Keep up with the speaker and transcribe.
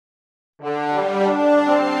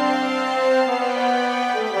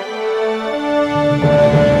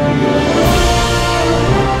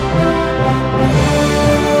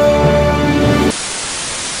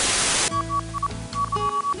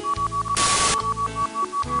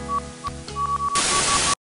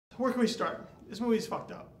Where can we start? This movie's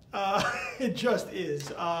fucked up. It just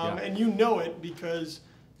is. Yeah. And you know it because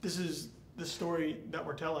this is the story that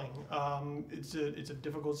we're telling. It's a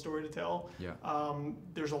difficult story to tell. Yeah.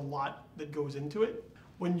 There's a lot that goes into it.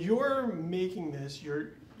 When you're making this,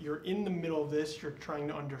 you're in the middle of this, you're trying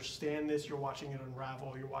to understand this, you're watching it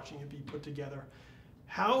unravel, you're watching it be put together.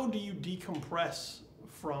 How do you decompress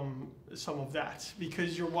from some of that?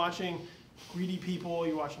 Because you're watching greedy people,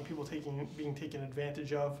 you're watching people being taken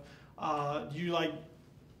advantage of. Do you like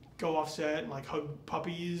go off set and like hug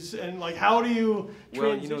puppies and like how do you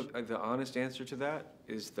transition? Well, you know, the honest answer to that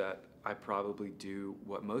is that I probably do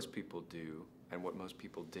what most people do and what most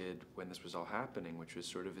people did when this was all happening, which was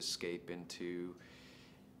sort of escape into,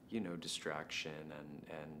 you know, distraction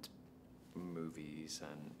and movies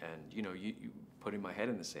and you know, you putting my head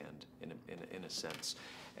in the sand in a sense.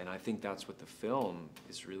 And I think that's what the film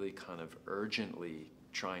is really kind of urgently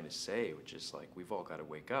trying to say, which is like, we've all got to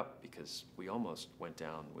wake up because we almost went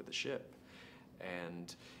down with the ship.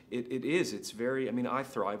 And it's very, I mean, I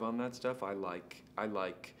thrive on that stuff. I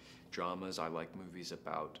like dramas, I like movies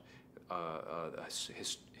about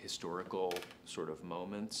historical sort of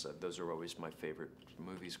moments. Those are always my favorite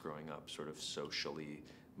movies growing up, sort of socially,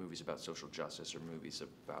 movies about social justice or movies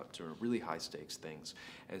about sort of really high stakes things.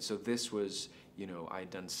 And so this was, you know, I had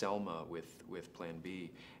done Selma with Plan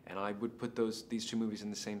B, and I would put these two movies in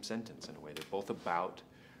the same sentence in a way. They're both about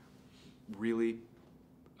really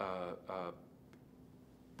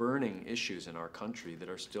burning issues in our country that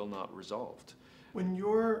are still not resolved. When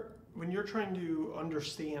you're trying to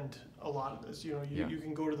understand a lot of this, you know, you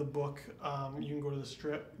can go to the book, you can go to the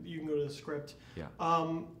strip, you can go to the script. Yeah.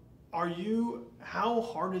 How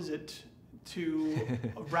hard is it to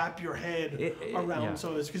wrap your head around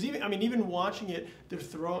some of this? Because even watching it, they're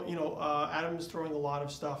throwing, you know, Adam's throwing a lot of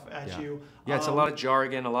stuff at you. Yeah, it's a lot of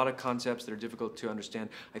jargon, a lot of concepts that are difficult to understand.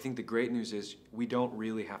 I think the great news is we don't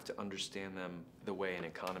really have to understand them the way an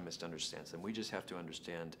economist understands them. We just have to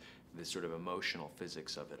understand the sort of emotional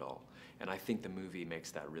physics of it all. And I think the movie makes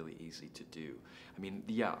that really easy to do. I mean,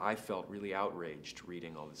 yeah, I felt really outraged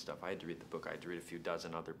reading all this stuff. I had to read the book. I had to read a few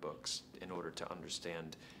dozen other books in order to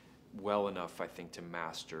understand well enough, I think, to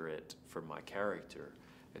master it for my character.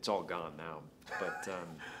 It's all gone now,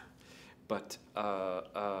 but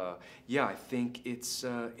yeah, I think it's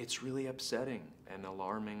really upsetting and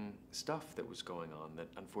alarming stuff that was going on that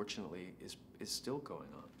unfortunately is still going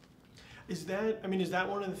on. Is that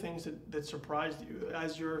one of the things that surprised you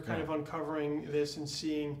as you're kind of uncovering this and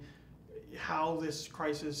seeing how this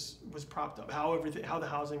crisis was propped up, how the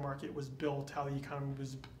housing market was built, how the economy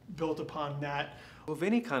was built upon that? Well,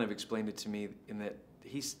 Vinny kind of explained it to me in that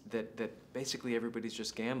that basically everybody's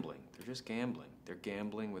just gambling. They're just gambling. They're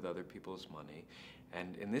gambling with other people's money,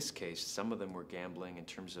 and in this case, some of them were gambling in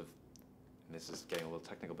terms of, and this is getting a little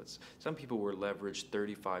technical, but some people were leveraged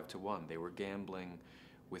 35-1. They were gambling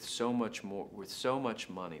with so much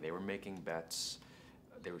money. They were making bets.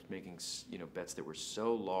 They were making, you know, bets that were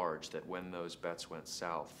so large that when those bets went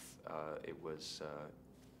south, it was,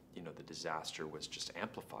 you know, the disaster was just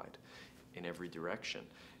amplified in every direction.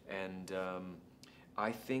 And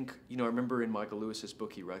I think, you know, I remember in Michael Lewis's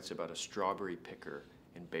book, he writes about a strawberry picker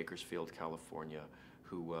in Bakersfield, California,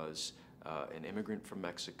 who was an immigrant from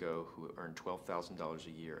Mexico who earned $12,000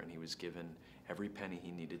 a year, and he was given every penny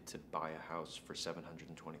he needed to buy a house for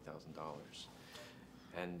 $720,000.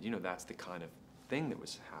 And, you know, that's the kind of thing that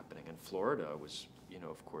was happening. And Florida was, you know,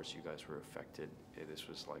 of course, you guys were affected. This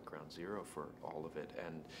was like ground zero for all of it.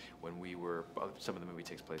 And when we were, some of the movie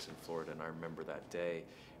takes place in Florida, and I remember that day,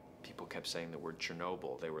 people kept saying the word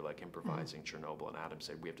Chernobyl. They were like improvising Chernobyl, and Adam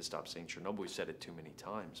said, we have to stop saying Chernobyl. We've said it too many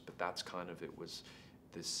times. But that's kind of, it was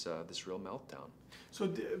this real meltdown. So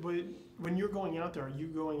when you're going out there, are you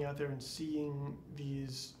going out there and seeing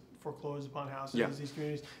these foreclosed upon houses, these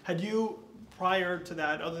communities? Had you, prior to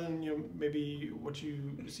that, other than, you know, maybe what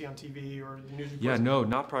you see on TV or the news reports? Yeah, no,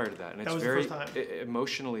 not prior to that. And that was very, the first time.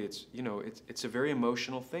 Emotionally, it's, you know, it's a very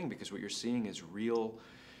emotional thing because what you're seeing is real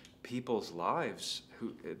people's lives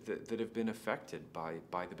that have been affected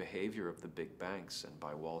by the behavior of the big banks and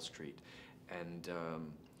by Wall Street. And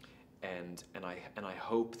I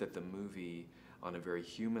hope that the movie, on a very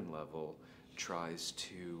human level, tries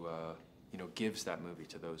to, you know, gives that movie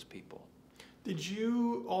to those people. Did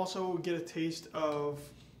you also get a taste of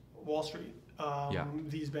Wall Street?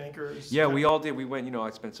 These bankers? Yeah, we all did. We went, you know,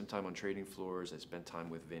 I spent some time on trading floors. I spent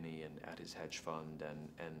time with Vinny and at his hedge fund.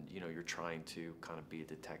 And you know, you're trying to kind of be a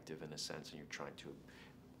detective in a sense, and you're trying to,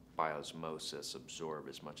 by osmosis, absorb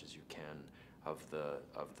as much as you can of the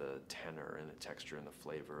tenor and the texture and the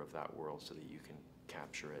flavor of that world so that you can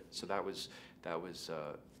capture it. So that was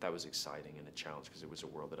exciting and a challenge because it was a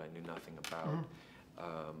world that I knew nothing about.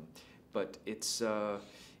 But it's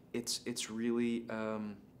really.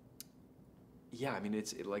 Yeah, I mean,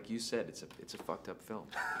 like you said, it's a fucked up film.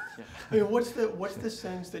 Yeah. I mean, what's the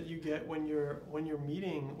sense that you get when you're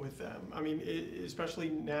meeting with them? I mean, especially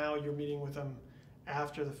now you're meeting with them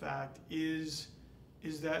after the fact. Is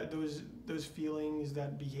that those feelings,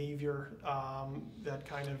 that behavior, that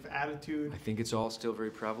kind of attitude? I think it's all still very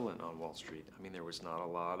prevalent on Wall Street. I mean, there was not a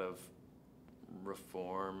lot of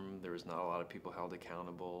reform. There was not a lot of people held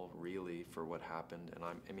accountable really for what happened. And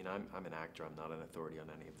I'm an actor. I'm not an authority on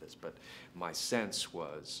any of this, but my sense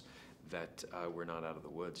was that we're not out of the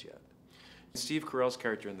woods yet. Steve Carell's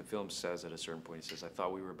character in the film says at a certain point, he says, "I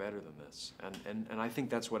thought we were better than this," and I think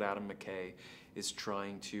that's what Adam McKay is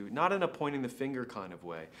trying to, not in a pointing the finger kind of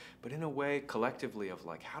way, but in a way collectively of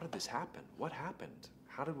like, how did this happen? What happened?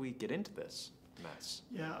 How did we get into this mess?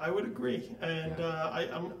 Yeah, I would agree, and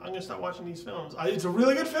I'm gonna start watching these films. It's a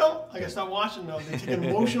really good film. I gotta start watching them. They take an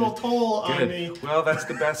emotional toll on me. Well, that's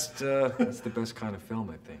the best. That's the best kind of film,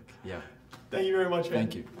 I think. Yeah. Thank you very much, man.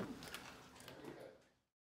 Thank you.